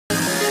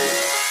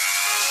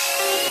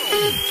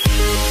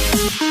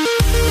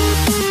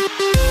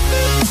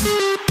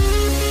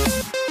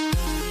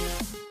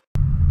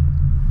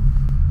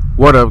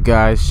What up,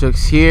 guys?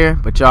 Shooks here,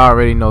 but y'all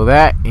already know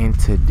that. And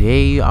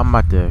today I'm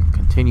about to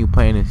continue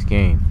playing this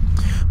game.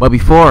 But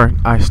before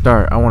I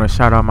start, I want to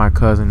shout out my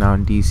cousin out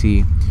in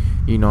DC.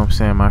 You know what I'm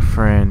saying? My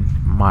friend,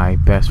 my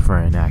best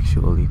friend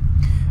actually,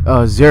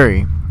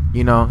 Zuri.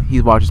 You know,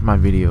 he watches my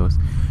videos.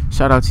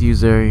 Shout out to you,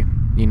 Zuri.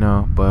 You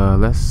know, but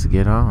let's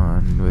get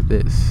on with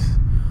this.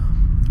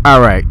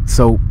 Alright,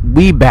 so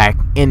we back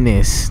in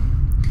this,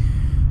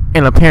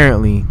 and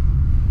apparently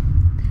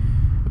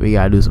we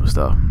gotta do some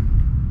stuff.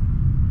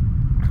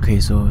 Okay,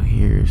 so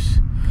here's,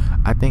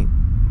 I think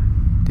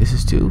this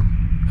is 2.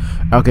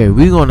 Okay,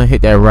 we're gonna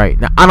hit that right.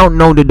 Now I don't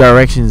know the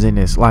directions in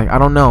this, like I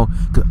don't know,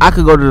 cause I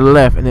could go to the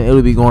left and then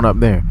it'll be going up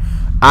there.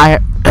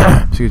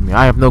 Excuse me,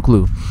 I have no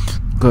clue,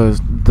 cause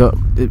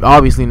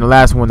obviously in the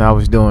last one that I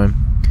was doing,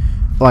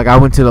 like I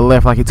went to the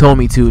left like it told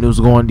me to, and it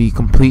was going the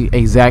complete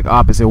exact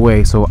opposite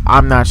way. So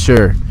I'm not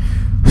sure.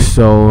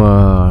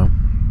 So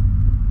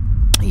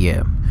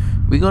yeah,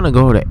 we're gonna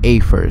go to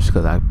A first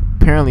because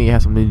apparently it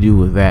has something to do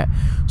with that.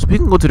 So we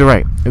can go to the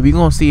right, and we're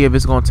gonna see if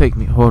it's gonna take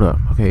me. Hold up.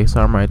 Okay,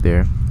 so I'm right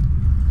there.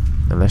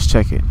 Now let's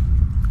check it.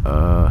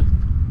 I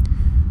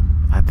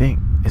think,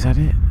 is that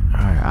it?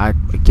 All right,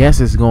 I guess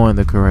it's going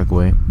the correct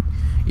way.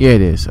 Yeah,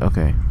 it is.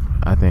 Okay,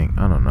 I think,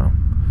 I don't know.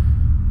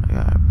 I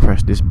gotta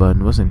press this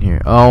button. What's in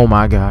here? Oh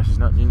my gosh, there's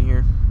nothing in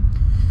here.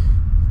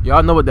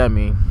 Y'all know what that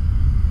means.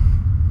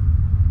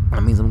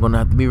 That means I'm gonna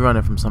have to be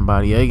running from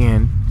somebody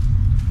again.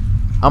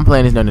 I'm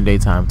playing this during the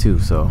daytime too,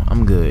 so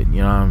I'm good.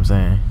 You know what I'm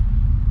saying?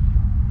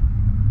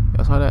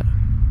 Y'all saw that?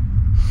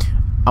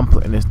 I'm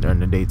playing this during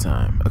the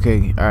daytime.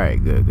 Okay,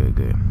 alright,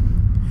 good.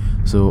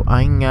 So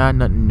I ain't got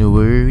nothing to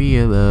worry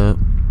about.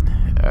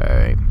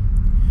 Alright.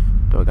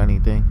 Do I got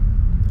anything?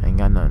 I ain't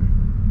got nothing.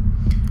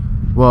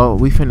 Well,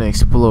 we finna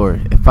explore.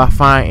 If I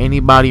find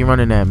anybody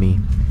running at me,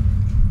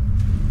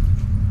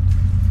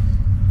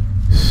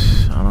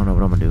 I don't know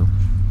what I'm gonna do.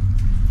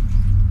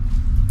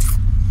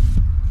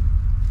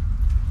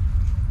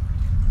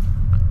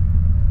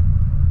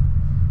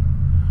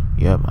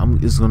 Yep,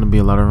 it's gonna be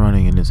a lot of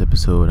running in this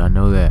episode. I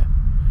know that.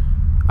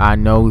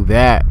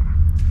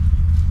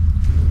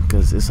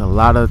 Because it's a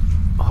lot of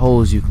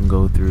holes you can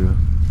go through.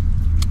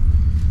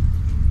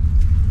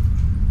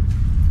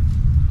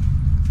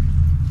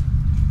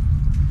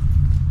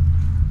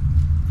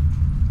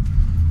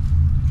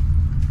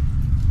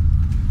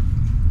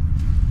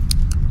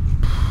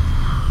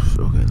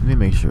 Okay, let me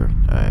make sure.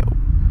 Alright,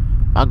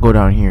 I'll go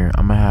down here.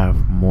 I'm gonna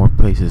have more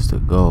places to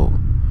go.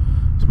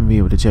 So I'm gonna be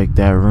able to check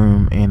that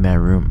room and that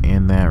room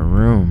and that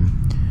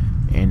room.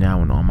 And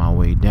now I'm on my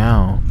way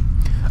down.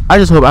 I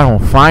just hope I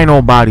don't find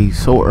nobody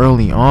so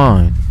early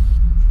on.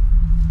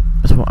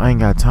 That's what I ain't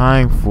got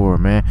time for,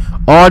 man.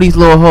 All these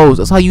little hoes.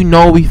 That's how you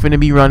know we finna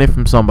be running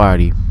from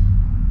somebody.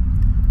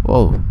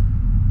 Whoa.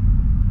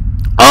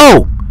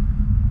 Oh!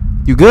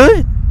 You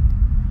good?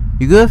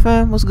 You good,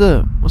 fam? What's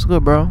good? What's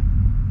good, bro?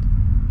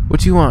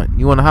 What you want?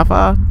 You want a high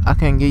five? I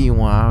can't give you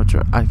one. I'll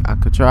try. I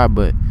could try,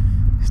 but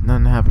it's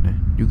nothing happening.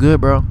 You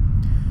good, bro?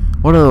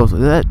 What are those?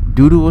 Is that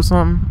doo-doo or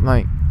something?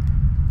 Like,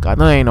 God,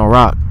 no, that ain't no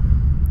rock.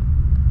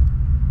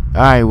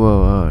 Alright,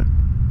 well,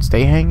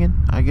 stay hanging,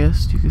 I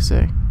guess you could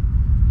say.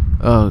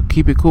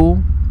 Keep it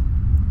cool.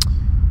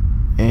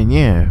 And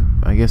yeah,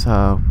 I guess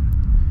I'll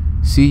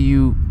see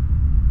you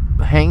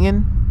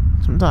hanging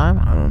sometime.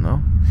 I don't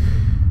know.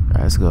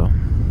 Alright, let's go.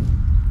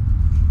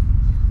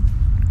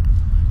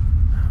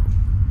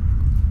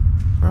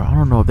 Bro, I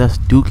don't know if that's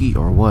Dookie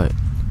or what.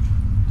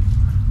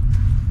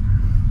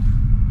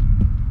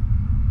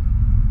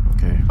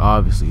 Okay,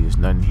 obviously there's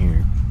nothing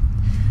here.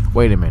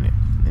 Wait a minute.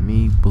 Let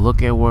me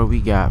look at what we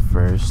got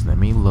first. Let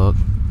me look.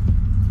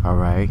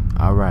 Alright.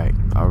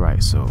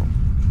 So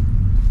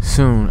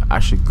soon I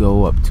should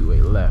go up to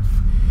a left.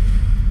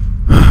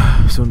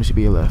 Soon it should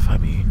be a left.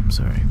 I'm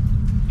sorry.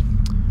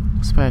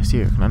 What's past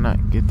here? Can I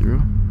not get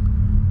through?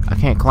 I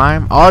can't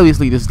climb?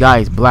 Obviously this guy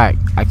is black.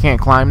 I can't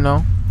climb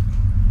though.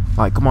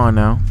 Like, come on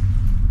now.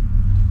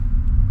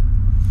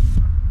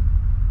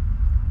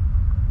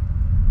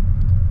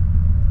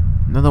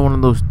 Another one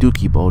of those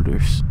dookie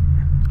boulders.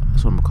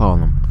 That's what I'm gonna call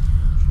them.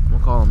 I'm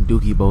gonna call them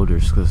dookie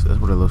boulders because that's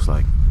what it looks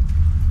like.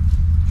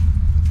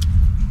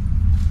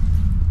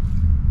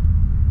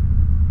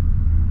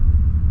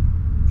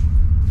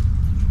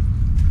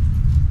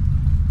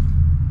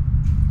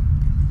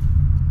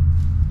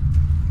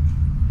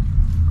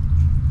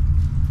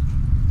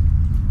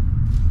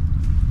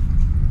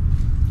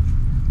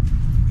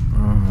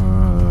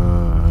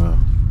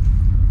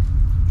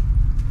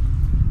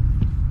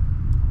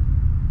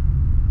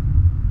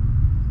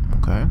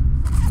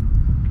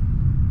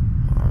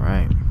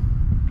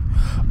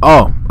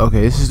 Oh,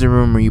 okay, this is the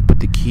room where you put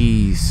the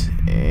keys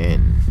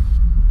in.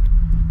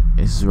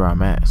 This is where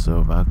I'm at. So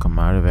if I come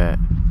out of that,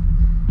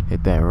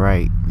 hit that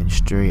right, then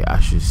straight, I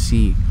should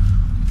see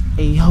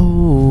a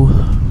hole.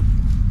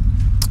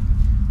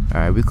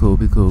 Alright, we cool,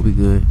 we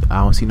good. I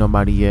don't see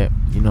nobody yet.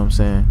 You know what I'm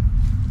saying?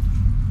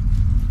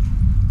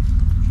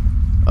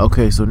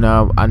 Okay, so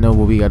now I know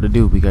what we gotta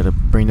do. We gotta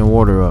bring the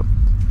water up.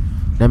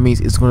 That means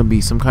it's gonna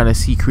be some kind of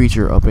sea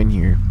creature up in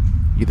here.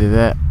 Either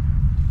that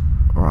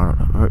Or I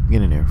don't know.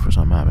 Get in there for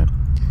something happen.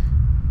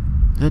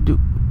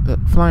 That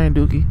flying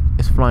dookie.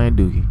 It's flying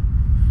dookie.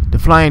 The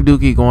flying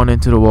dookie going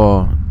into the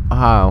wall.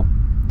 How?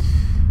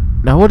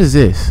 Now what is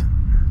this?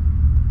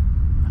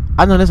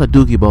 I know that's a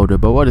dookie boulder,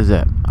 but what is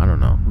that? I don't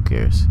know. Who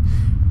cares?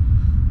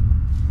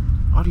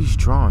 All these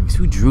drawings.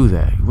 Who drew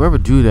that? Whoever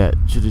drew that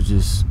should have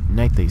just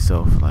necked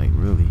theyself. Like,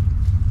 really.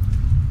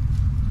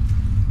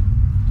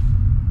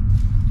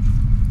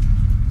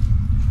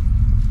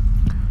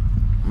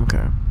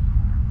 Okay.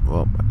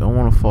 Well, I don't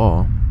want to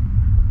fall.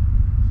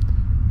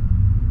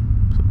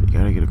 So we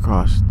gotta get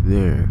across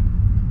there.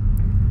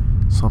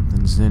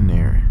 Something's in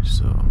there,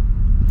 so.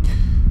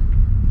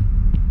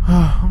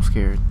 I'm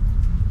scared.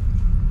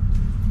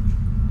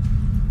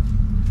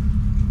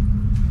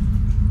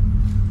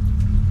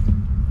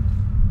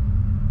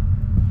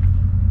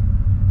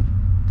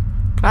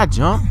 Can I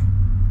jump?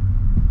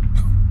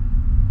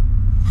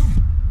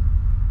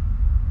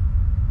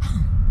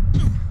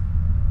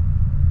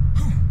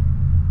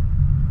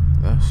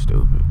 That's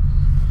stupid.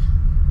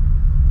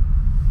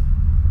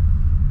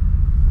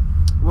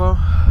 Well,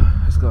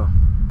 let's go.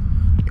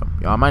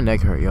 Y'all, my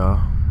neck hurt,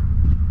 y'all.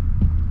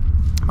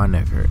 My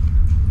neck hurt.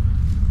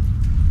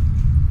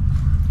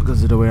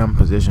 Because of the way I'm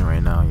positioned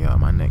right now, y'all.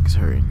 My neck is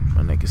hurting.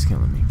 My neck is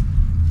killing me.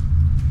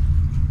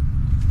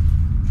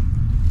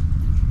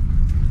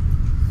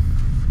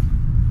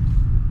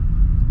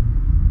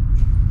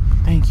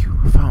 Thank you.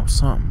 I found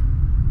something.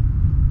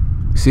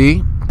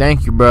 See?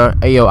 Thank you, bro.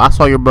 Hey, yo, I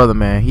saw your brother,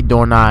 man. He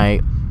doing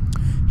alright.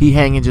 He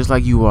hanging just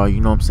like you are.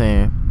 You know what I'm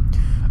saying?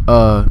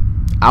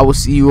 I will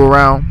see you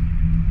around.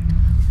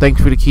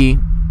 Thanks for the key.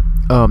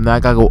 Now I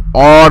gotta go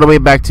all the way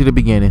back to the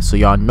beginning, so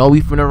y'all know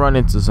we finna run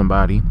into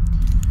somebody.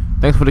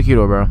 Thanks for the key,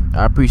 though, bro.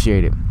 I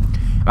appreciate it.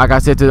 Like I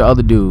said to the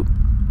other dude,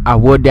 I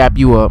would dap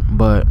you up,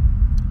 but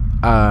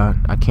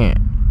I can't.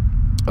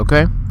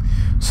 Okay?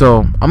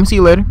 So I'm gonna see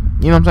you later.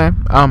 You know what I'm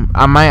saying?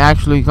 I might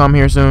actually come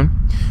here soon,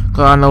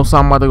 cause I know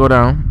something about to go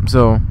down.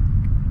 So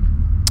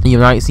you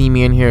might see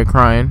me in here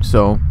crying.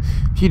 So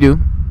if you do,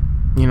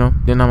 you know,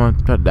 then I'm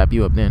gonna try to dap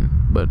you up then.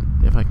 But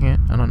if I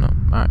can't, I don't know.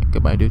 All right,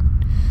 goodbye, dude.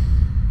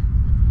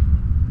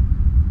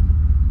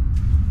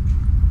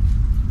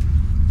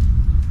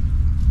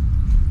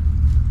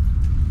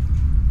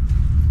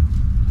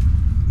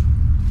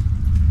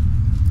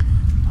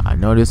 I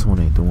know this one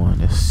ain't the one.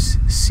 Let's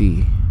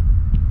see.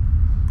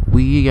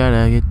 We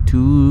gotta get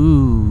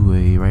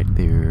two-way right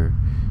there.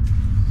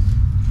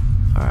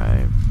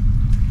 Alright.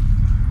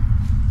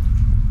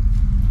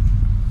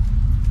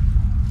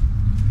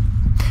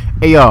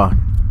 Hey, y'all.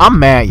 I'm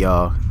mad,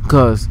 y'all.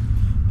 Because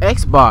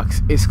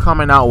Xbox is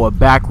coming out with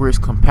backwards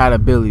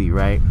compatibility,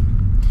 right?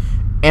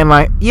 And,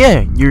 like,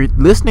 yeah, you're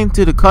listening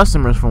to the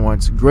customers for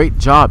once. Great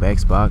job,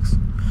 Xbox.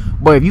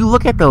 But if you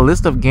look at the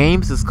list of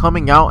games that's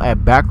coming out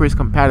at backwards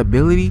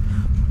compatibility,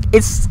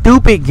 it's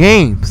stupid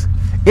games.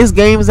 It's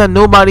games that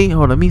nobody...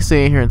 Hold on, let me sit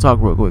in here and talk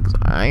real quick, 'cause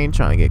I ain't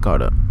trying to get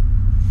caught up.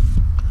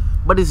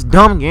 But it's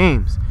dumb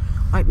games.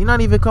 Like, they're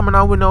not even coming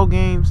out with no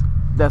games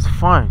that's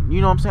fun.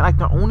 You know what I'm saying? Like,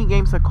 the only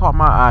games that caught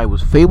my eye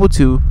was Fable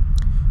 2,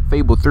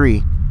 Fable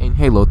 3, and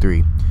Halo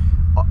 3.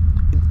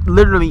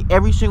 Literally,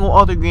 every single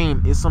other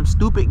game is some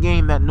stupid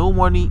game that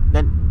nobody...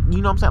 that,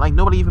 you know what I'm saying? Like,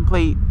 nobody even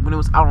played when it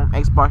was out on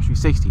Xbox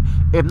 360.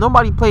 If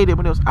nobody played it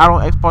when it was out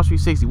on Xbox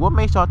 360, what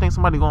makes y'all think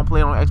somebody gonna play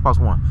it on Xbox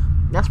One?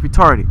 That's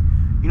retarded.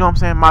 You know what I'm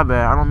saying? My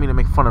bad. I don't mean to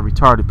make fun of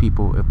retarded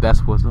people, if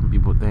that's what some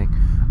people think.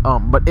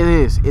 But it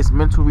is. It's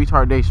mental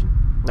retardation.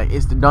 Like,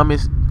 it's the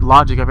dumbest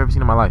logic I've ever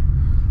seen in my life.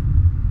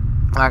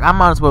 Like, I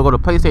might as well go to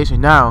PlayStation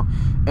now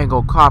and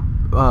go cop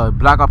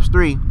Black Ops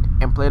 3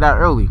 and play that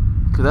early.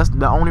 Because that's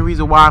the only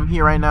reason why I'm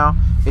here right now.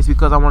 Is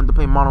because I wanted to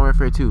play Modern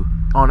Warfare 2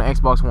 on the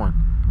Xbox One.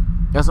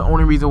 That's the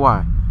only reason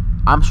why.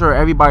 I'm sure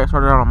everybody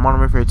started out on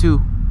Modern Warfare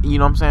 2. You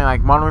know what I'm saying?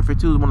 Like, Modern Warfare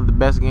 2 is one of the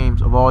best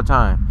games of all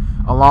time,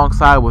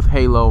 alongside with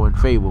Halo and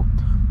Fable.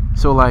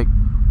 So, like,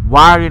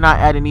 why are they not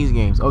adding these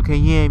games? Okay,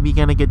 yeah, we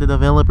gonna get the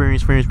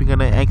developers first. We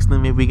gonna ask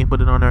them if we can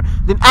put it on there.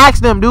 Then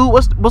ask them, dude.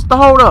 What's the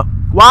hold up?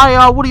 Why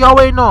y'all? What are y'all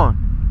waiting on?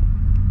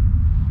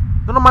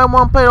 Don't nobody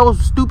want to play those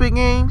stupid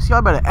games?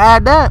 Y'all better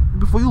add that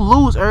before you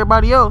lose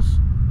everybody else.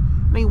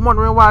 They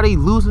wondering why they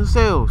losing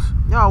sales.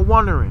 Y'all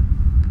wondering.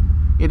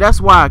 Yeah, that's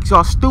why. 'Cause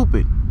y'all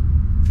stupid.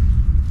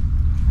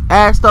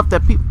 Add stuff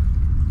that people...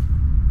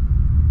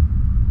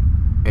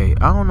 Hey,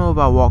 I don't know if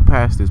I walked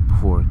past this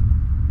before.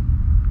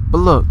 But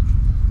look.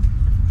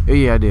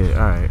 Yeah, I did.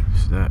 Alright.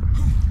 That.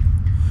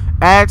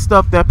 Add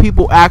stuff that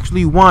people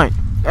actually want.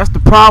 That's the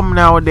problem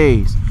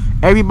nowadays.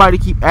 Everybody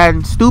keep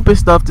adding stupid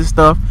stuff to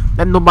stuff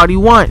that nobody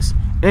wants.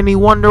 Then they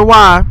wonder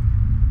why.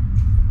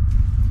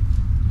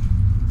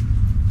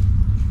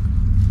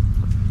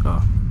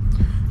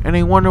 And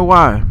they wonder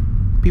why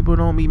people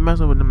don't be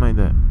messing with them like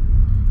that.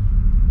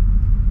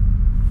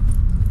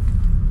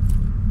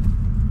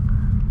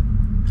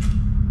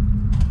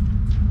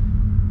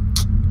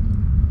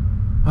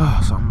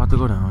 So I'm about to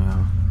go down,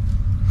 y'all.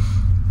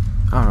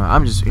 I don't know.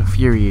 I'm just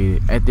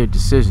infuriated at their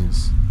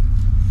decisions.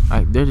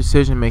 Like, their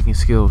decision-making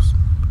skills.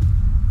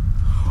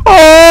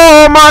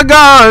 Oh my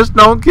gosh!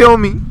 Don't kill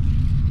me.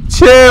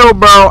 Chill,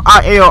 bro.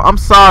 I'm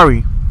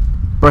sorry.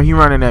 Bro, he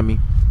running at me.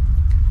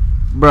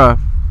 Bruh.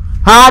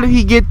 How did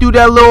he get through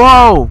that little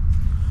hole?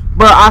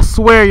 Bruh, I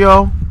swear,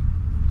 yo.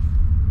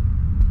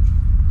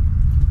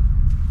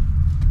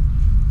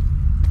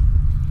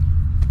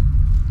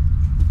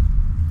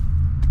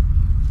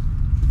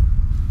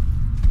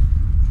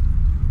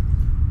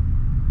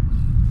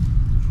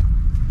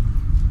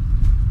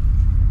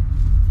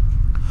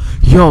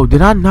 Yo,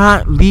 did I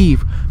not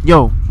leave?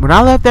 Yo, when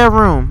I left that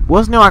room,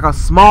 wasn't there like a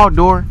small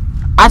door?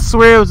 I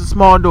swear it was a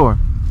small door.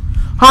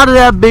 How did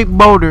that big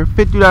boulder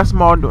fit through that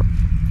small door?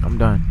 I'm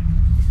done.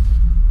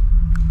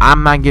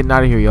 I'm not getting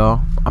out of here,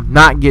 y'all. I'm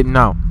not getting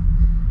out.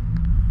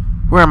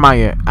 Where am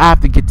I at? I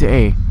have to get to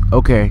A.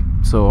 Okay,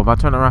 so if I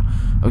turn around,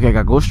 okay, I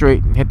gotta go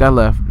straight and hit that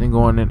left, then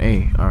go on in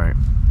A. Alright.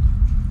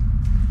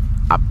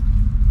 I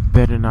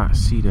better not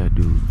see that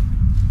dude.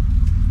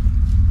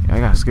 Yeah, I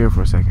got scared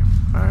for a second.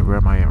 Alright, where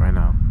am I at right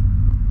now?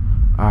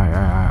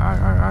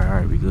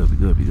 Alright, we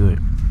good.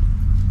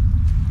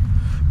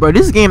 Bro,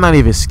 this game not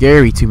even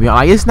scary to me.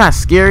 Like, it's not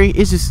scary,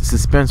 it's just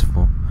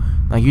suspenseful.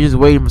 Like, you're just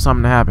waiting for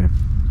something to happen.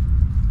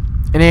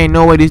 And there ain't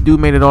no way this dude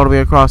made it all the way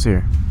across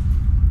here.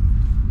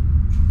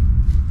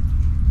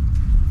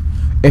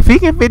 If he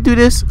can fit through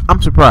this,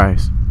 I'm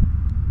surprised.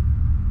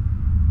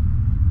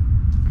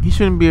 He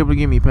shouldn't be able to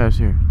get me past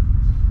here.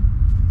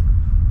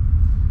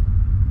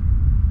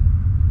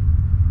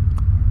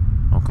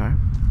 Okay.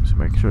 Just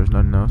making sure there's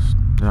nothing else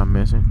that I'm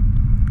missing.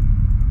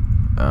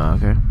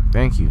 Okay.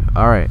 Thank you.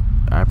 Alright.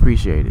 I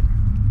appreciate it.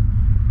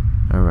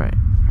 Alright.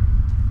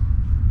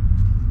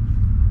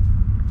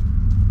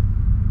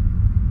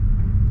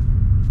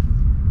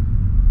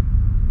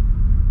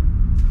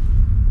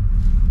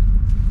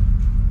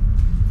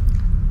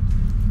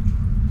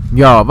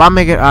 Y'all, if I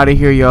make it out of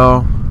here,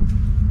 y'all,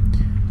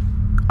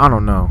 I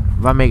don't know.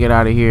 If I make it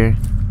out of here,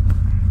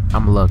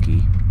 I'm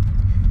lucky.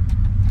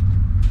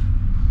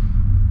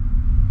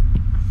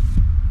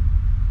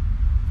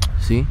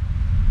 See?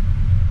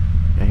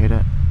 Y'all hear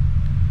that?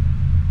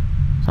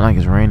 Sound like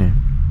it's raining.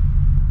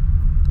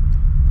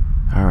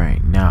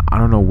 Alright, now I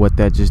don't know what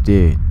that just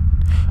did.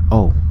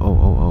 Oh.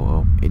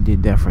 It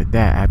did that for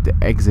that. I have to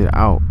exit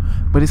out.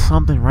 But it's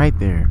something right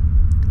there.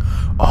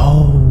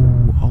 Oh.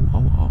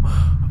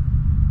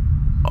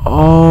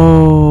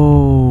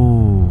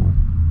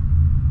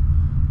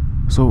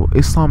 So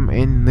it's something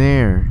in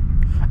there.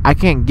 I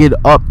can't get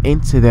up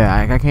into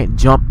that. I can't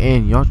jump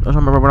in. Y'all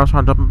remember when I was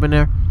trying to jump up in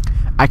there?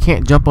 I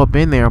can't jump up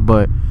in there,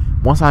 but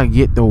once I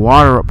get the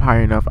water up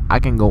high enough, I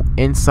can go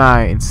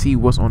inside and see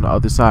what's on the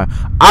other side.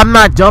 I'm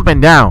not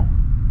jumping down.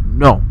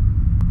 No.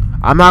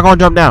 I'm not gonna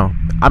jump down.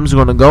 I'm just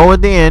gonna go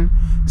at the end,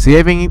 see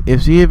if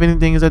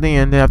anything is at the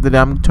end. Then after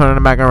that, I'm turning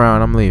it back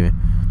around. I'm leaving.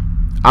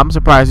 I'm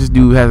surprised this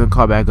dude hasn't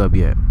caught back up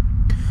yet.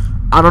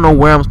 I don't know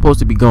where I'm supposed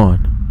to be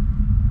going.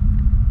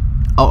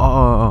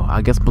 Oh,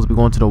 I guess I'm supposed to be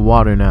going to the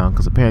water now,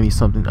 because apparently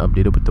something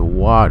updated with the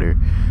water.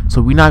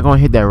 So we're not going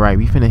to hit that right.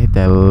 We finna hit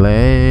that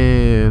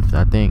left,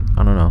 I think.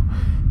 I don't know.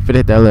 Finna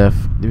hit that left.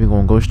 Then we're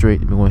going to go straight.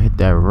 Then we're going to hit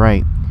that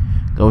right.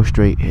 Go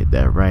straight, hit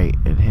that right,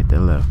 and hit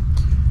that left.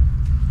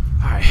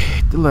 Alright,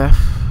 hit the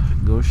left.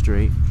 Go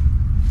straight.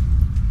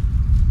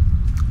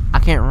 I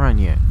can't run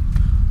yet.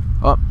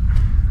 Up.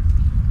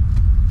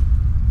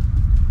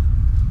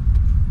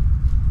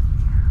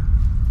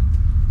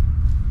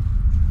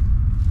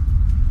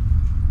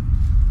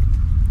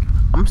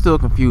 I'm still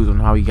confused on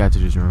how he got to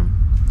this room.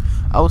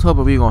 I was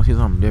hoping we were gonna see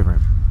something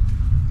different.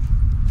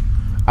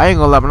 I ain't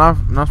gonna lie, when I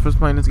was first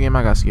playing this game,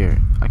 I got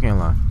scared. I can't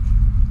lie.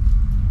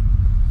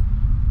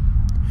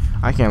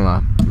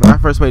 When I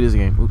first played this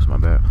game, oops, my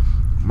bad.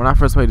 When I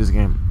first played this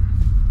game,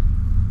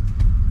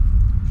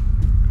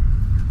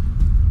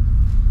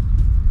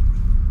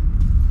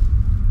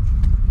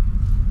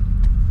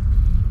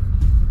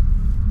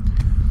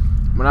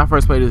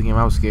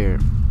 I was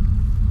scared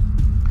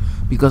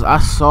because I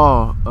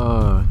saw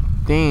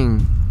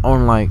thing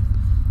on like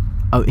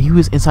he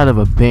was inside of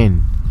a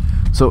bin.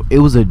 So it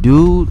was a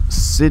dude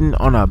sitting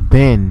on a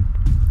bin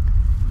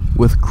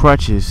with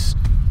crutches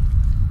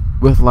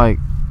with like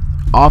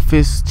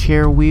office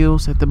chair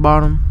wheels at the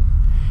bottom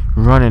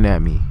running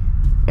at me,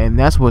 and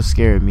that's what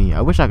scared me. I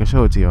wish I could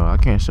show it to y'all. I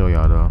can't show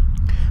y'all though.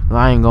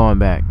 I ain't going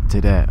back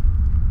to that.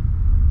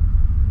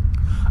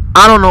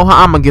 I don't know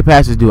how I'm gonna get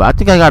past this dude. I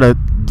think I gotta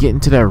get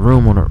into that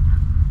room on the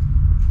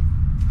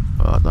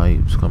I thought he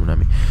was coming at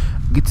me.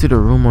 Get to the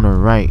room on the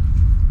right.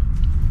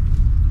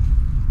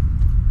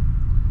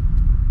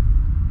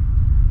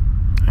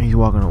 He's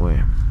walking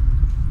away.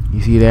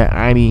 You see that?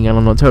 I ain't even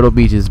got no Turtle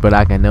Beaches, but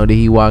I can know that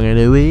he walking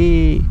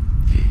away.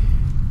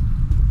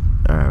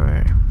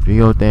 Alright. Do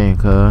your thing,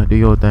 cuz. Do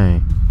your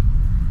thing.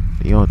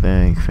 Do your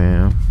thing,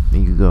 fam.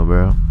 There you go,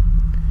 bro.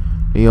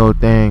 Do your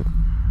thing.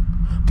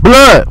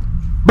 Blood!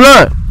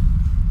 Blood!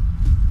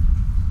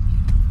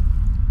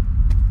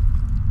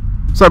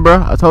 What's up,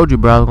 bro? I told you,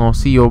 bro. I was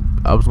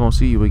gonna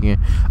see you again.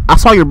 I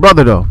saw your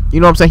brother though. You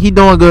know what I'm saying? He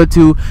doing good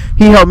too.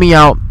 He helped me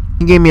out.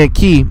 He gave me a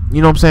key.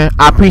 You know what I'm saying?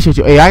 I appreciate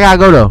you. Hey, I gotta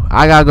go though.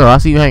 I gotta go. I'll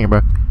see you hanging,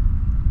 bro.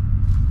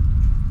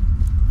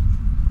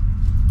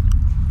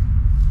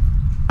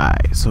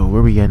 Alright, so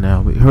where we at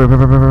now?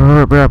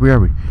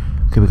 Hurry.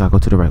 Okay, we gotta go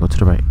to the right.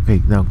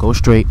 Okay, now go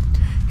straight.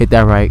 Hit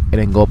that right, and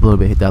then go up a little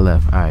bit. Hit that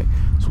left. Alright,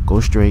 so go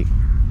straight.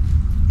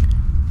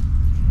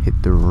 Hit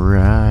the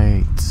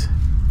right.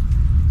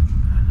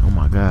 Oh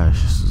my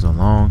gosh, this is a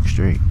long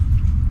straight.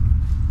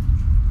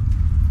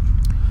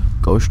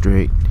 Go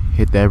straight.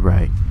 Hit that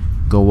right.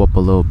 Go up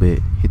a little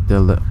bit. Hit the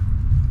left.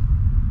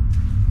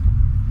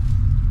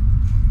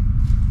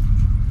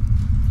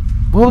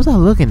 What was I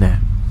looking at?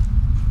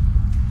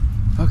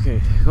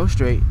 Okay, go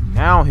straight.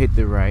 Now hit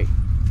the right.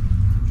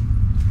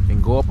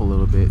 And go up a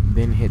little bit.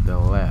 Then hit the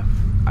left.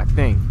 I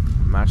think.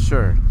 I'm not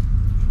sure.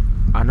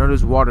 I know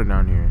there's water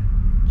down here.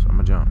 So I'm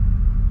gonna jump.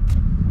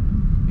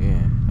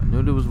 Yeah, I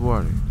knew there was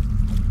water.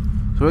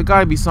 So it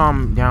gotta be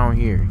something down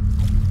here.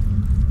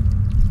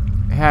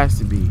 It has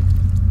to be.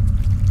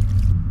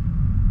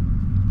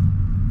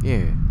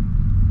 Yeah.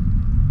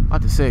 I'm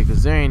about to say,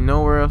 because there ain't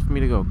nowhere else for me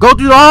to go. Go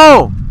through the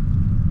hole!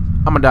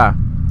 I'ma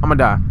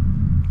die.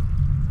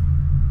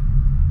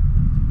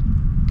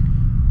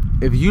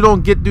 If you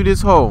don't get through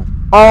this hole,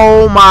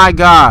 oh my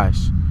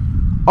gosh.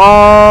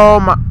 Oh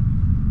my.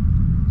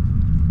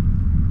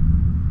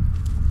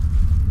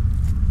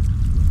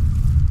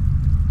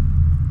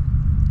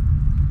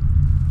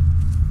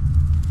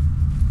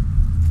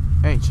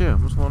 Hey, chill.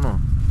 What's going on?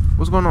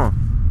 What's going on?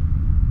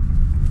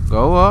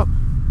 Go up.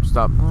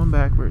 Stop going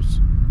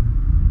backwards.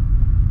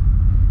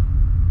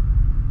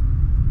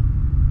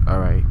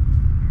 Alright.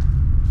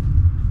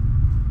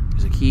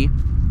 There's a key.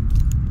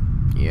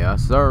 Yeah,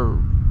 sir.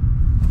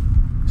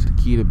 It's a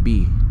key to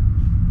B.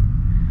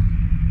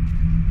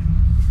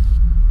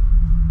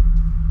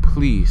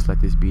 Please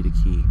let this be the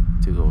key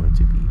to go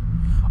into B.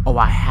 Oh,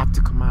 I have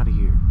to come out of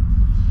here.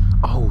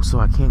 Oh, so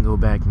I can't go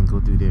back and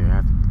go through there. I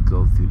have to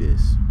go through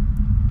this.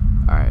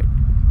 Alright.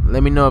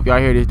 Let me know if y'all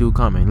hear this dude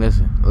coming.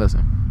 Listen.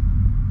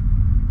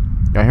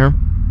 Y'all hear him?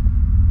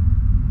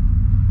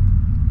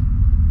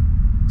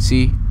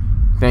 See?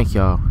 Thank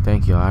y'all.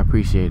 I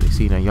appreciate it.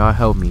 See, now y'all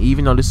helped me.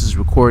 Even though this is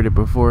recorded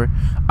before,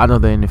 I know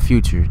that in the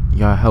future,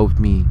 y'all helped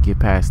me get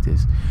past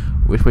this.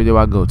 Which way do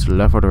I go? To the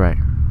left or the right?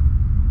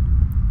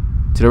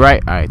 To the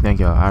right? Alright, thank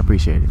y'all. I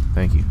appreciate it.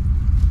 Thank you.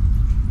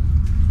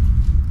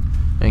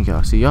 Thank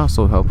y'all. See, y'all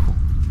so helpful.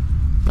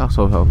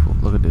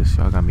 Look at this.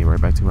 Y'all got me right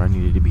back to where I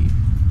needed to be.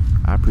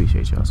 I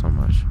appreciate y'all so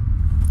much.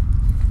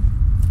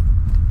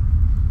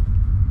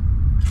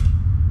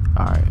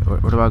 Alright,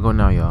 where do I go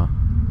now, y'all?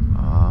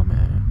 Oh,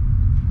 man.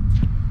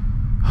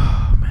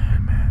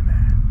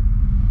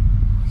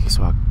 Okay,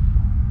 so I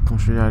come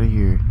straight out of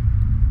here.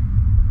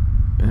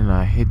 And then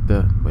I hit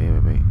the... Wait.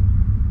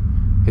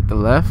 Hit the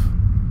left.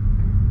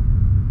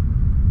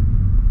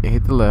 And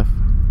hit the left.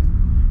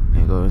 And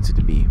then go into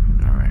the B.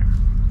 Alright.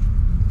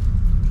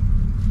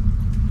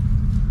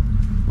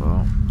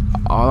 Well,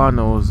 all I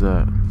know is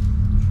that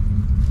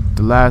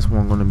the last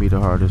one gonna be the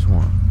hardest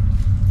one.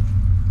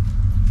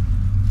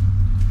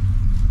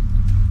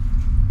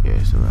 Yeah,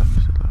 it's the left.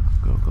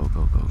 Go.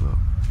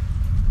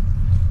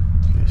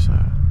 Get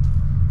inside.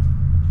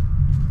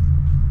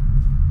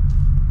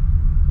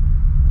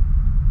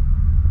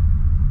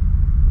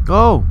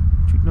 Go!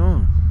 What you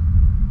doing?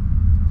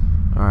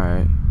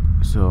 Alright.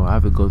 So I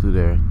have to go through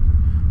there.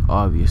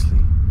 Obviously.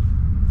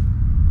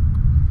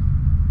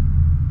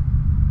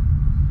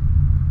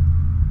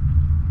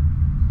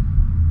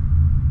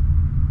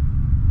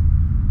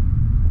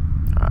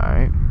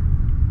 Alright.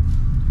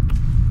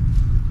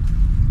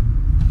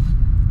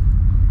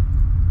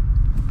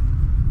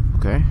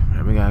 Okay,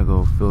 and we gotta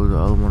go fill the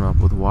other one up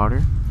with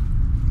water.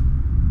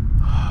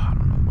 I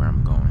don't know where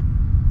I'm going.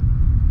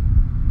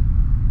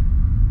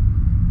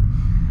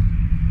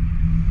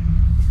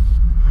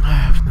 I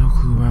have no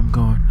clue where I'm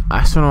going.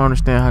 I still don't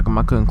understand how come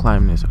I couldn't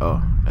climb this.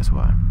 Oh, that's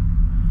why.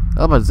 I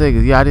was about to say,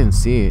 cause yeah, I didn't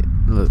see it.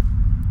 Look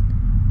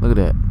at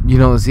that. You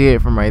don't see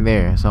it from right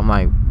there. So I'm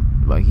like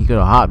he could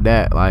have hopped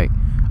that. Like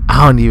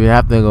I don't even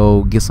have to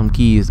go get some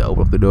keys to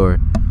open up the door.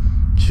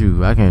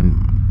 Shoot, I can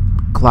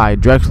Clyde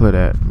Drexler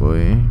that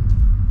boy.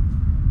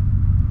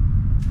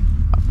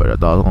 But I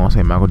thought I was gonna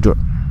say Michael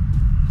Jordan.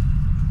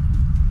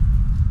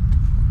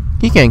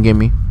 He can't get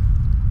me.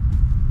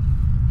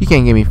 He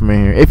can't get me from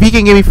in here. If he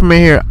can get me from in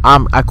here,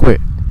 I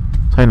quit.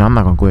 So no, I'm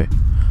not gonna quit.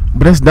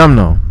 But that's dumb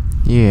though.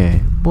 Yeah,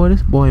 boy,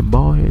 this boy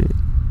bald headed,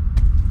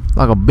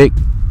 like a big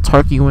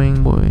turkey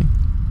wing boy.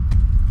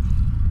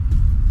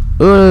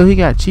 He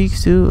got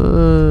cheeks too.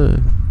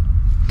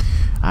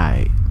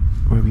 Alright,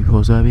 where we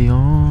supposed to be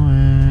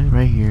going?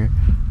 Right here.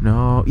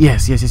 No.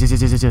 Yes. Go.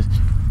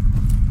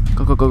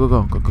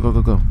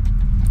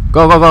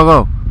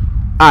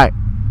 Alright.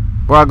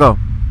 Where I go?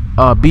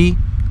 B.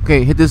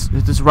 Okay, hit this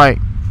right.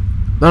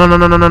 No.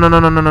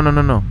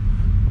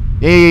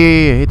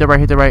 Yeah. Hit that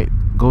right.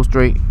 Go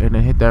straight and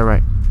then hit that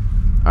right.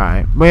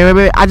 Alright.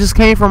 Wait. I just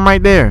came from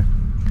right there.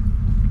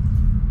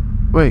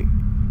 Wait.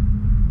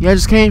 Yeah, I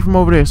just came from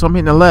over there, so I'm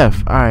hitting the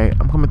left. Alright,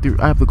 I'm coming through.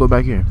 I have to go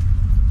back here.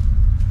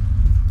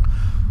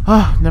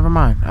 Oh, never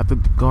mind. I have to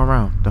go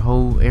around the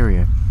whole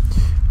area.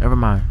 Never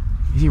mind.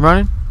 Is he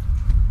running?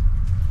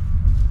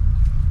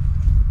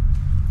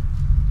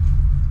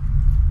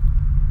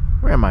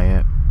 Where am I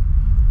at?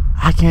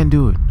 I can't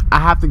do it. I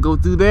have to go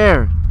through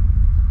there.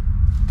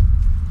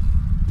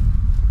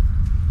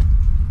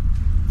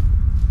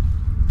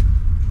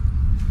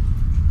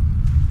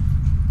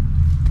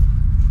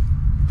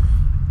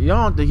 You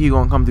don't think he's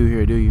gonna come through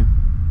here, do you?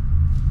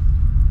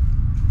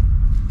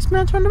 This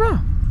man turned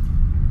around.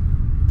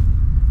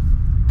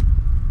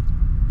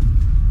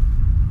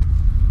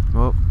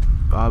 Well,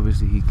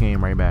 obviously he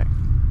came right back.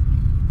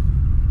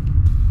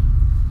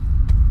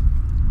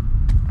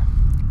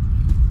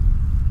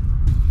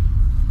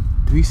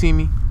 Do he see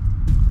me?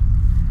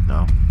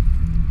 No.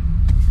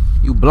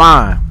 You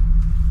blind.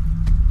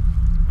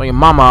 Oh, your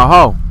mama a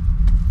hoe.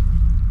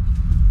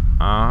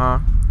 Uh-huh.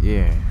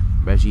 Yeah.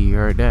 Bet you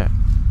heard that.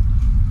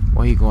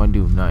 What he gonna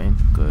do? Nothing.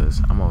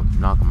 Cause I'm gonna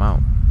knock him out.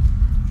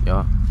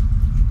 Yup.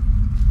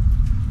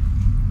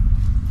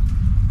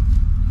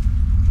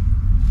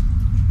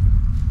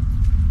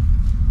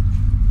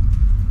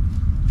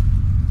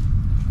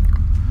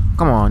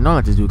 Come on, don't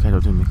let this dude catch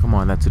up to me. Come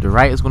on, that to the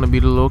right is gonna be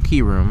the little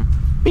key room.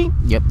 Bing.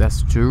 Yep,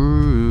 that's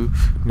true.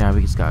 Now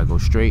we just gotta go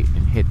straight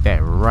and hit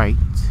that right.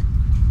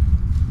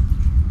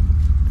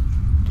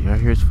 Do y'all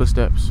hear his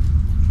footsteps?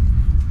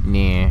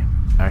 Nah.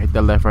 Alright, hit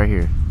that left right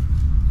here.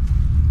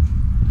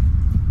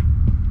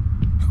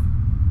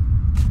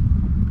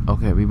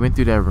 Okay, we went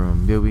through that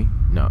room, did we?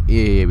 No.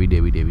 Yeah, we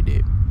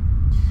did.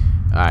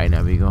 Alright,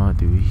 now we going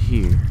through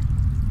here.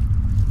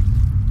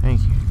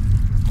 Thank you.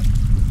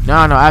 No,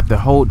 I have to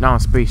hold down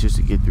space just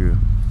to get through.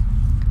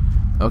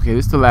 Okay,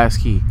 this is the last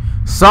key.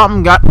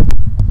 Something got...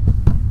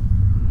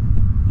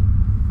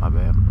 My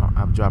bad.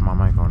 I've dropped my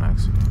mic on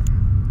accident.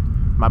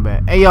 My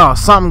bad. Hey, y'all,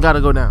 something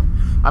gotta go down.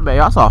 My bad.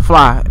 Y'all saw a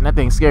fly, and that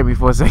thing scared me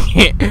for a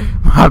second.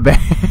 My bad.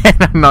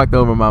 I knocked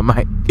over my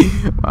mic.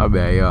 My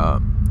bad,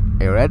 y'all.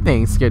 Hey, that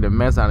thing scared the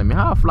mess out of me.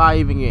 How a fly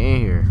even get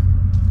in here?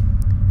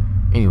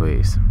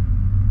 Anyways.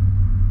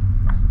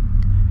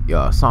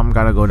 Y'all, something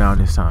gotta go down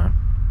this time.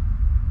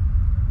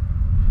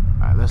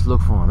 Alright, let's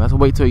look for him. Let's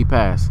wait till he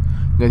pass.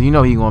 Because you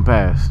know he gonna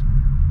pass.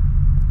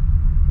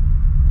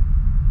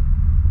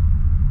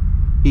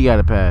 He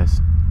gotta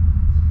pass.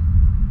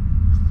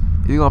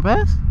 Is he gonna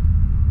pass?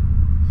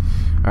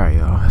 Alright,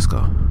 y'all, let's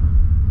go.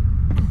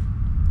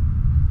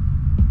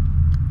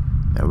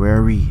 Now where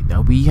are we?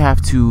 Now we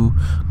have to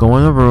go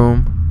in the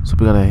room. So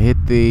we gotta hit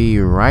the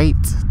right.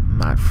 I'm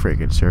not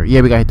freaking sure.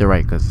 Yeah, we gotta hit the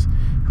right because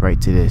right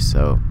to this.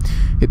 So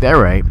hit that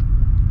right.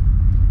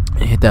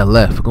 And hit that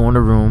left. Go in the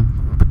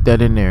room. Put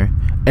that in there.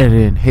 And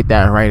then hit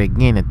that right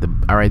again at the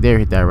right there.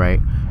 Hit that right.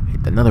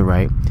 Hit another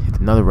right. Hit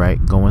another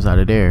right. Go inside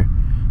of there.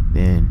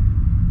 Then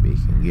we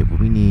can get what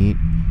we need.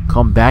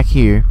 Come back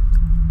here.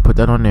 Put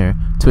that on there.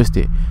 Twist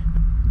it.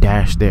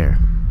 Dash there.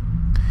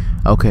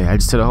 Okay, I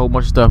just said a whole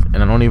bunch of stuff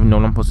and I don't even know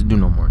what I'm supposed to do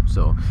no more.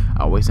 So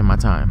I'm wasting my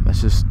time.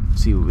 Let's just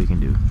see what we can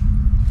do.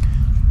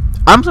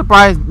 I'm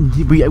surprised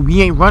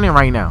we ain't running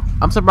right now.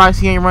 I'm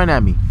surprised he ain't running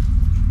at me.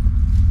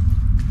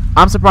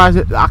 I'm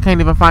surprised I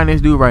can't even find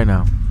this dude right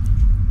now.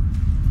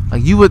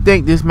 Like, you would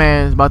think this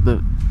man's about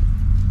to...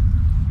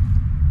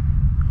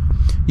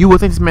 You would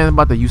think this man's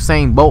about to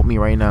Usain Bolt me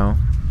right now.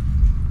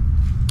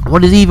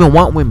 What does he even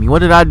want with me? What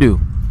did I do?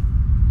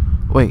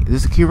 Wait,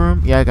 is this a key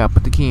room? Yeah, I gotta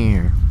put the key in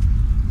here.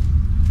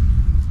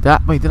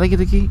 Wait, did I get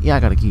the key? Yeah, I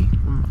got a key.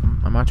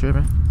 Am I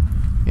tripping?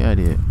 Yeah, I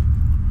did.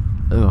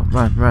 Let's go.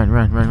 Run.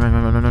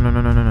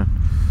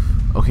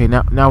 Okay,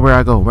 now where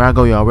I go? Where I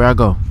go, y'all? Where I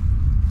go?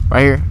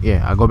 Right here?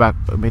 Yeah, I'll go back.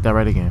 Make that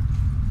right again.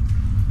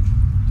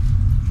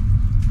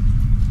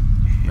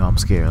 Yo, I'm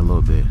scared a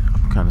little bit.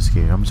 I'm kind of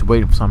scared. I'm just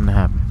waiting for something to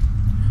happen.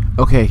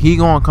 Okay, he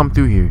gonna come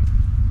through here.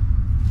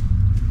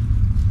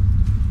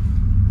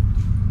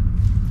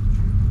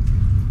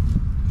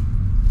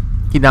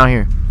 He down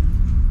here.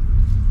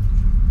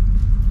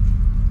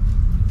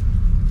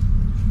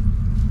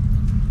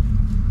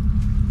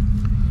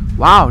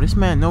 Wow, this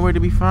man nowhere to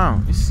be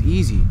found. This is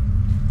easy.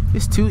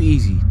 It's too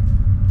easy.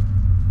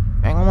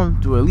 I want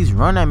him to at least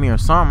run at me or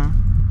something.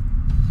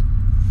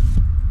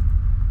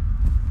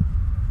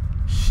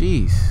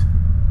 Sheesh.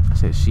 I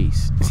said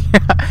sheesh.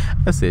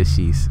 I said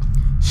sheesh.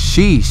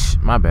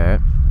 Sheesh. My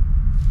bad.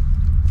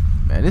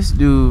 Man, this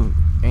dude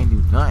ain't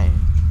do nothing.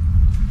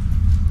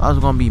 I was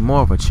gonna be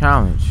more of a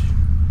challenge.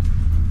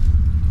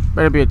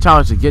 Better be a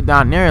challenge to get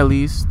down there at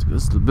least.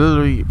 It's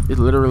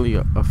literally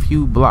a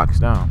few blocks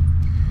down.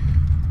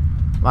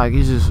 Like,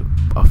 it's just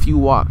a few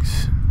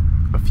walks.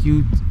 A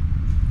few...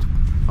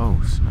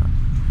 Oh, snap.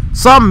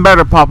 Something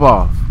better pop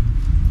off.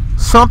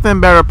 Something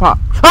better pop...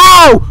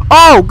 Oh!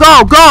 Oh!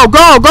 Go! Go!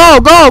 Go! Go!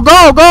 Go!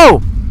 Go!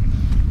 Go!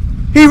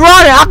 He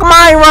running! How come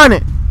I ain't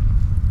running?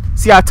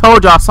 See, I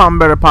told y'all something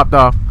better popped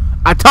off.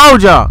 I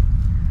told y'all!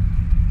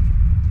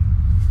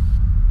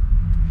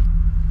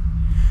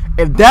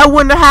 If that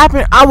wouldn't have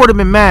happened, I would have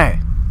been mad.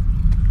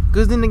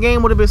 Because then the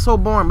game would have been so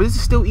boring. But this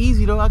is still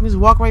easy, though. I can just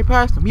walk right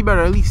past him. He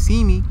better at least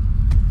see me.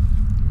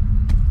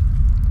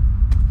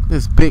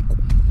 This big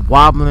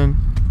wobbling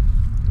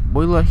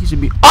boy, look, he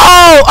should be.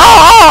 Oh,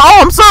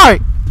 I'm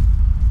sorry.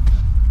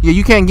 Yeah,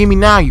 you can't get me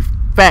now, you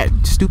fat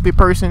stupid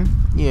person.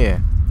 Yeah.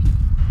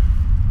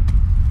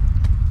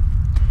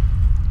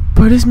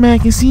 Bro, this man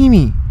can see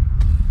me.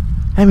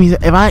 That means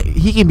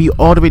he can be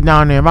all the way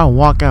down there if I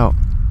walk out.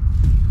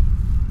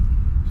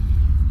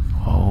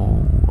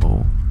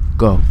 Oh.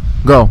 Go.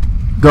 Go.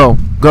 Go.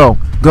 Go.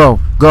 Go.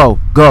 Go.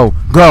 Go.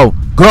 Go.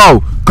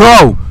 Go.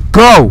 Go.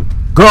 Go.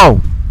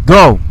 Go.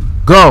 Go.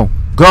 Go.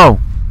 Go.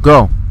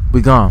 Go.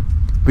 We gone.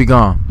 We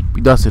gone.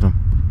 We dusted him.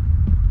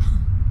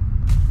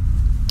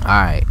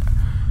 Alright.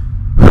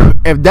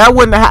 If that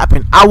wouldn't have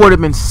happened, I would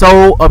have been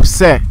so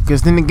upset.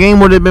 Because then the game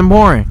would have been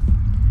boring.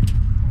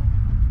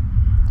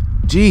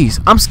 Jeez,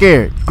 I'm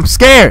scared. I'm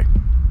scared.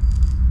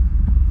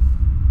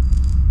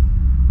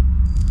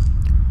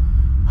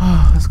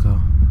 Oh, let's go.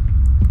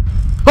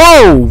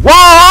 Oh,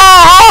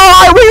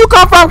 whoa, where you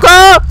come from,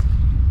 cub?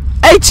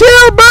 Hey,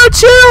 chill, bro,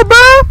 chill,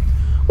 bro.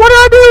 What did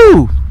I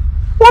do?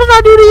 What did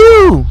I do to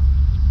you?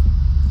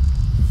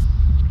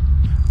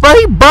 Bro,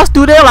 he bust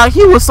through there like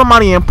he was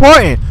somebody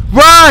important.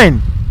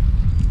 Run!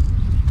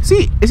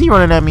 See, is he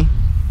running at me?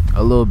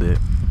 A little bit.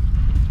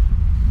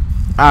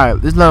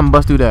 Alright, let's let him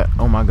bust through that.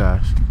 Oh my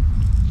gosh.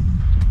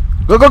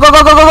 Go, go, go,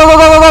 go, go, go, go, go, go, go,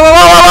 go, go,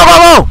 go,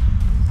 go, go!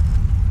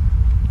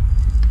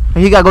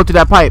 And he gotta go to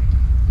that pipe.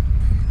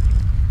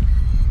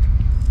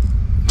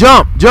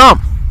 Jump, jump!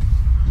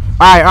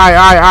 Alright, alright,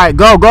 alright, alright.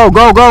 Go, go,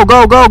 go, go,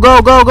 go, go,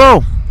 go, go,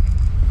 go!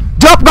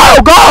 Jump, go,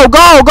 go,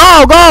 go,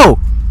 go, go!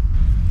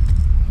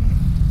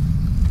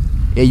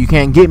 Yeah, you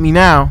can't get me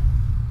now.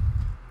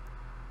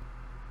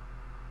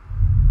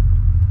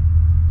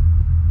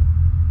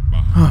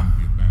 Behind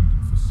the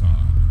abandoned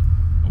facade,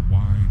 a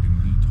wide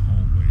and neat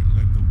hallway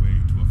led the way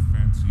to a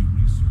fancy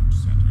research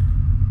center.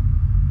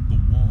 The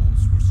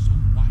walls were so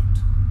white,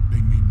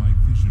 they made my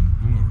vision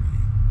blurry.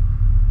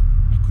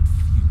 I could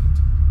feel it.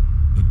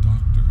 The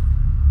doctor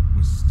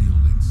was still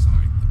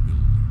inside the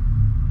building.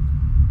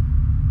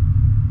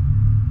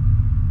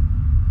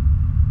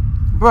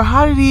 Bro,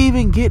 how did he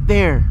even get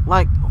there?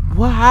 Like,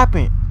 what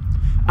happened?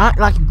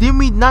 Didn't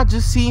we not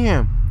just see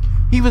him?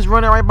 He was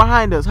running right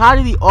behind us. How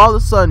did he all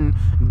of a sudden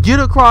get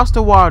across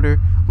the water?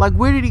 Like,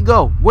 where did he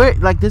go? Where,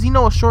 like, does he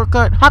know a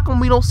shortcut? How come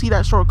we don't see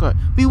that shortcut?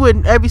 We went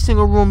in every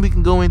single room we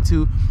can go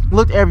into,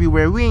 looked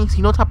everywhere. We ain't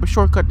see no type of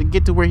shortcut to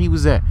get to where he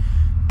was at.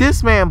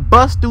 This man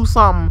bust through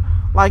something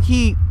like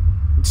he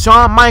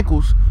Shawn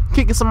Michaels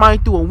kicking somebody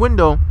through a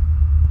window.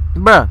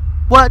 Bruh,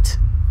 what?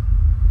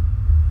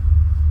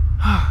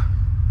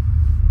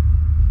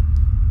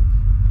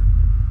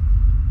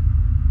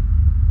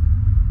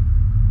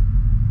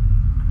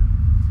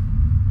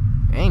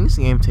 Dang, this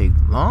game take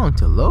long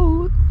to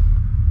load.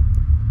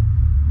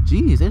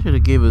 Jeez, they should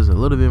have gave us a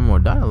little bit more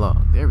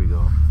dialogue. There we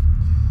go.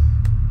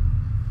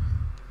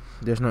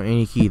 There's no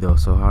any key though,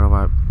 so how do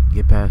I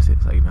get past it?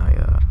 It's like, nah,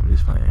 yeah, I'm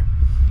just playing.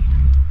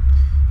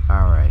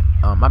 Alright.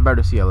 I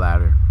better see a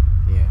ladder.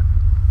 Yeah.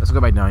 Let's go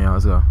back down, y'all.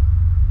 Let's go.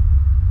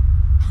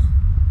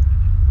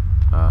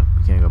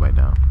 We can't go back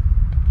down.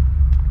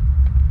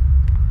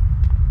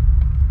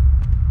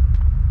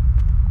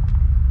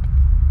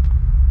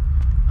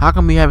 How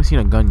come we haven't seen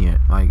a gun yet?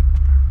 Like,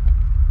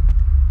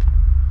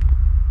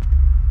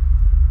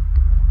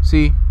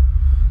 see,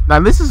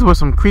 now this is where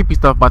some creepy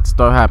stuff about to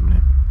start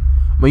happening.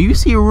 When you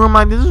see a room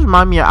like this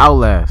reminds me of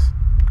Outlast.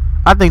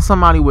 I think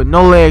somebody with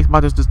no legs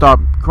about to start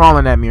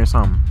crawling at me or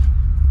something.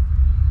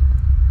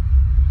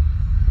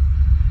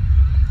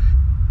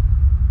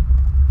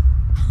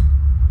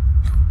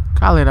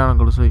 Can I lay down and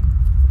go to sleep?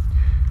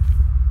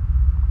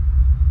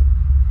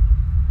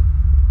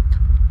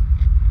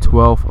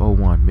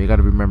 12:01. We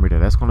gotta remember that.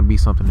 That's gonna be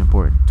something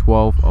important.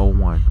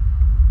 12:01.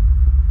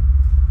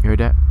 You heard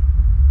that?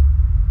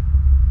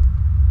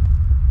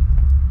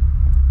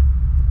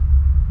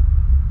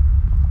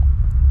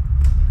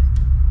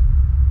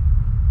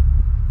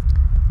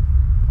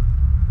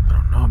 I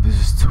don't know if this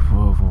is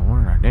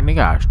 12:01. Then they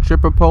got a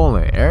stripper pole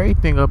and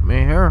everything up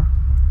in here.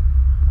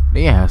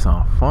 They had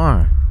some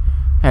fun.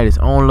 Had his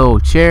own little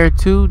chair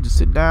too, to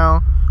sit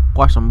down,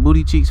 watch some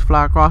booty cheeks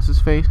fly across his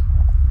face.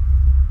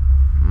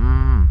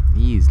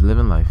 He's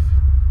living life.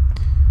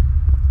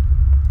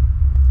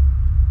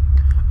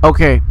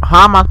 Okay,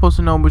 how am I supposed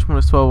to know which one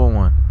is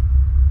 12:01?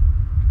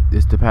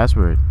 It's the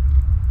password.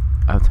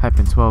 I'll type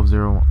in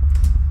 12:01.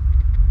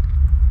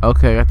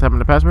 Okay, I type in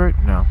the password?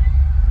 No.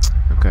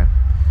 Okay.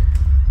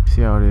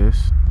 See how it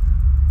is.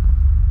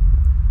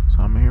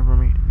 So I'm here for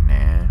me?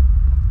 Nah.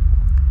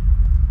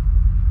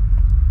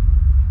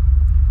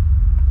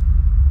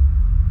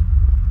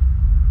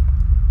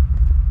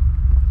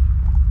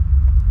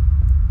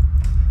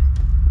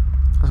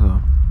 Let's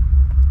go.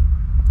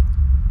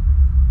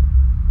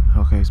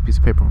 Okay, it's a piece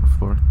of paper on the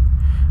floor.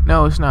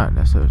 No, it's not.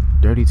 That's a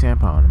dirty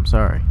tampon. I'm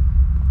sorry.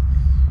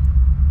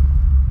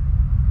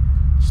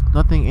 There's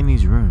nothing in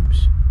these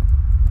rooms.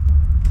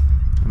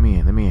 Let me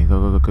in. Let me in. Go,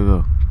 go, go, go,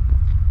 go.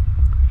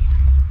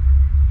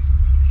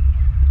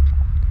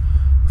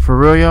 For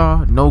real,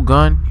 y'all? No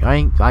gun? I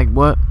ain't, like,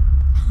 what?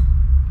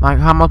 Like,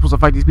 how am I supposed to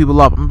fight these people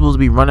up? I'm supposed to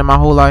be running my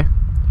whole life?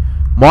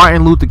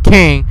 Martin Luther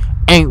King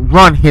ain't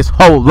run his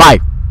whole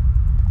life.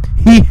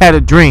 He had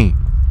a dream.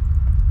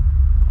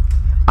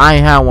 I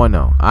ain't had one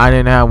though. I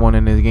didn't have one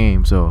in this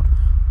game, so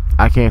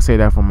I can't say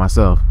that for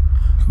myself.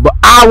 But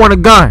I want a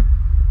gun.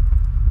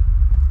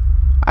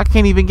 I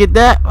can't even get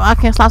that. I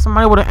can't slap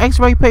somebody with an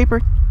x-ray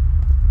paper.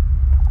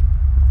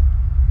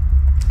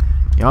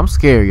 Yo, I'm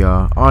scared,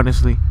 y'all.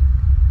 Honestly.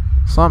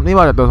 They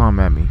about to throw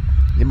something at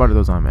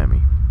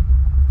me.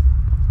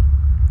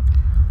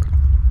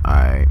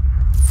 Alright.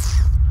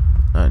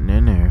 Nothing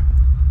in there.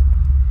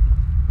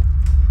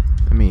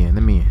 Let me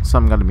in.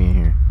 Something gotta be in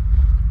here.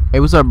 Hey,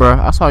 what's up, bro?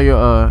 I saw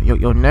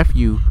your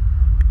nephew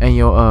and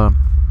your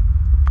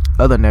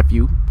other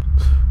nephew.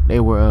 They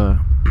were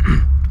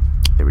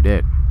they were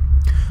dead.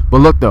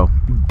 But look though,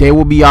 they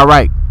will be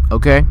alright,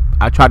 okay?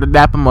 I tried to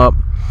dap them up.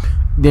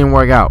 Didn't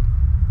work out.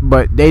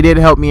 But they did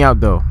help me out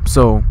though.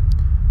 So,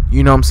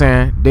 you know what I'm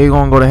saying? They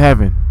gonna go to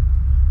heaven.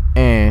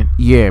 And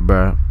yeah,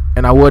 bro.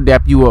 And I would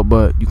dap you up,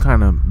 but you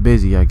kind of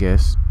busy, I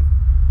guess.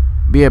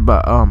 But yeah,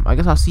 but I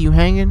guess I'll see you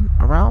hanging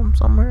around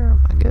somewhere.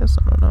 I guess,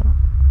 I don't know.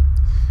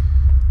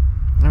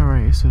 All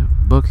right, it's a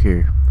book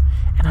here,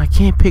 and I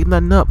can't pick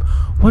nothing up.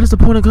 What is the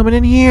point of coming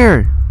in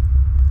here?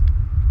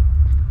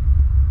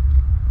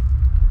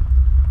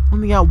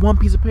 Only got one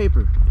piece of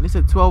paper, and it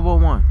said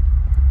 1201.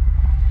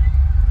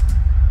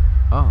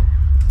 Oh,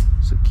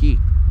 it's a key.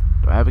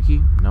 Do I have a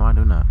key? No, I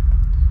do not.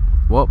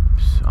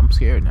 Whoops, I'm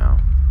scared now.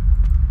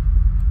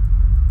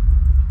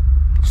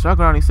 Should I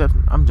go down these steps?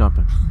 I'm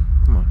jumping.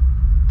 Come on.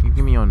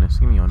 Give me on this.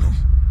 Give me on this.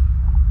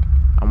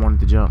 I wanted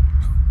to jump.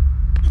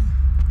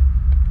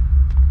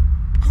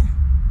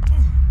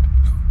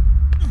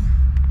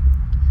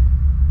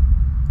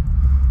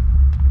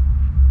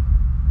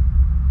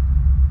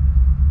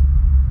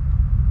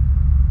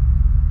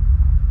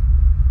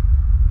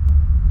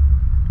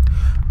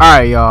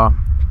 Alright, y'all.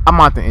 I'm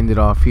about to end it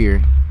off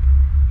here.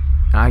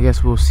 I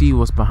guess we'll see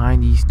what's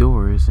behind these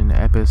doors in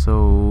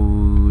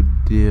episode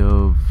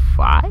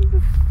 5?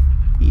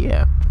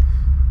 Yeah.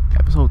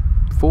 Episode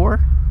 4?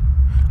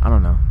 I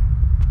don't know.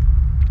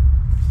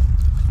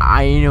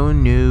 I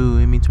don't know.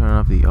 Let me turn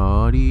off the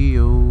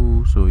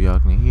audio so y'all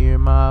can hear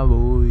my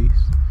voice.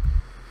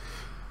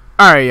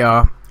 Alright,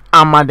 y'all.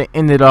 I'm about to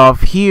end it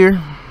off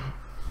here,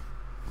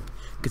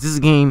 because this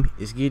game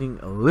is getting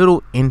a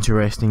little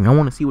interesting. I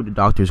want to see what the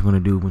doctor is going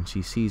to do when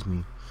she sees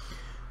me.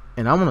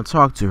 And I want to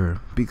talk to her,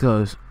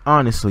 because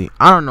honestly,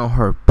 I don't know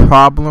her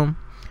problem.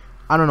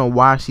 I don't know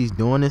why she's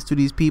doing this to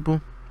these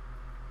people.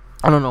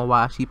 I don't know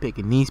why she's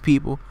picking these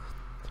people.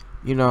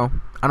 You know,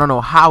 I don't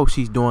know how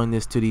she's doing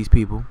this to these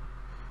people.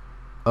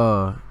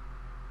 Did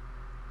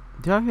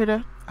y'all hear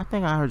that? I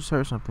think I just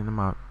heard something in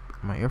my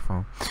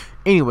earphone.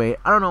 Anyway,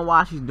 I don't know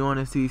why she's doing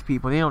this to these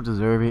people. They don't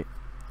deserve it.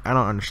 I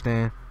don't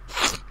understand.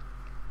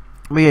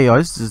 But yeah, y'all,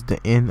 this is the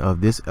end of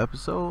this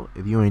episode.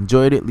 If you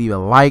enjoyed it, leave a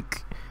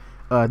like.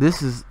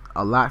 This is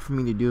a lot for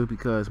me to do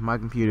because my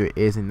computer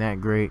isn't that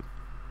great,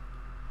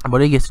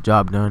 but it gets the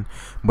job done.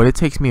 But it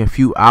takes me a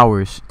few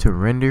hours to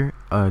render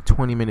a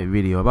 20-minute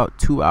video, about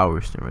 2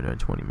 hours to render a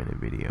 20-minute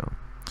video.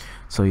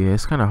 So yeah,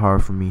 it's kind of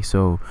hard for me.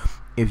 So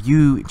if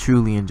you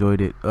truly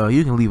enjoyed it,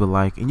 you can leave a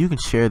like, and you can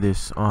share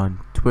this on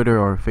Twitter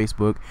or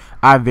Facebook.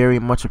 I very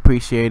much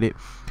appreciate it,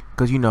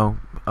 because you know,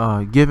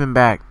 giving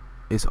back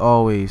is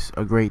always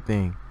a great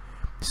thing.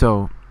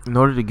 So in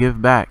order to give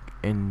back,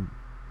 and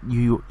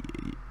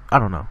I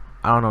don't know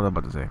what I'm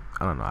about to say.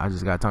 I don't know. I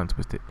just got tongue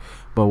twisted.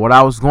 But what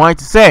I was going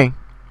to say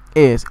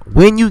is,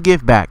 when you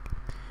give back,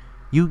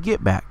 you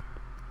get back.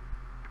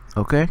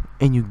 Okay?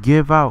 And you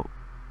give out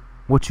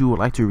what you would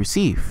like to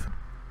receive.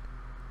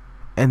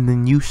 And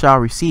then you shall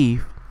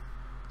receive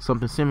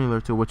something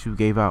similar to what you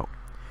gave out.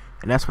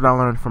 And that's what I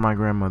learned from my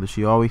grandmother.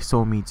 She always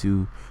told me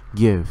to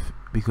give,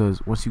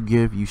 because once you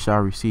give, you shall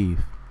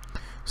receive.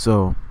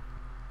 So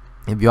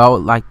if y'all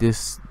like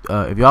this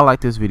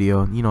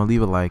video, you know,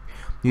 leave a like.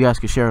 You guys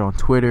can share it on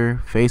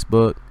Twitter,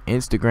 Facebook,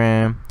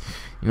 Instagram.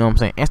 You know what I'm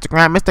saying?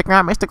 Instagram.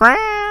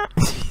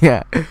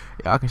 Yeah,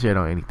 y'all can share it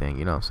on anything.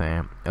 You know what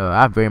I'm saying?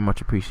 I very much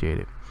appreciate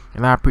it,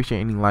 and I appreciate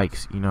any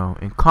likes. You know,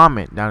 and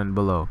comment down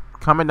below.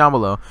 Comment down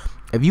below.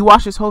 If you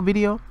watch this whole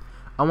video,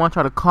 I want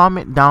y'all to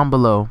comment down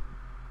below.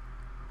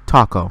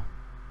 Taco.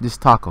 This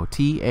taco.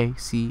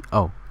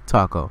 T-A-C-O.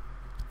 Taco.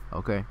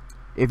 Okay.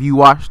 If you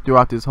watch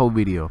throughout this whole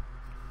video.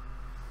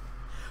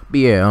 But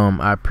yeah,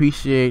 I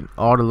appreciate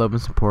all the love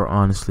and support.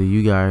 Honestly,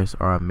 you guys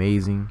are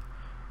amazing.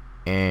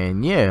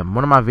 And yeah,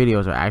 one of my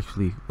videos are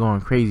actually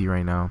going crazy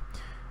right now.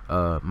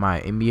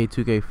 My NBA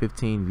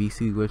 2K15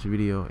 VC glitch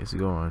video is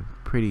going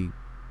pretty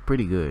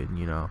good,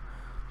 you know.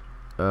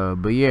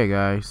 But yeah,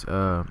 guys,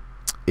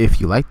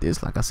 if you like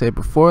this, like I said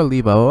before,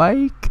 leave a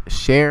like,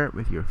 share it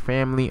with your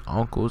family,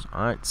 uncles,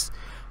 aunts,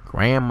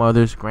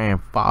 grandmothers,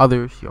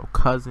 grandfathers, your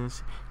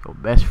cousins, your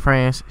best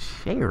friends.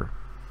 Share.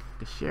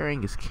 The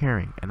sharing is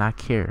caring, and I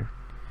care.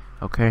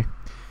 Okay?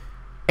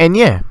 And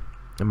yeah,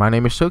 my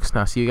name is iShooks, and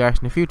I'll see you guys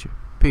in the future.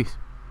 Peace.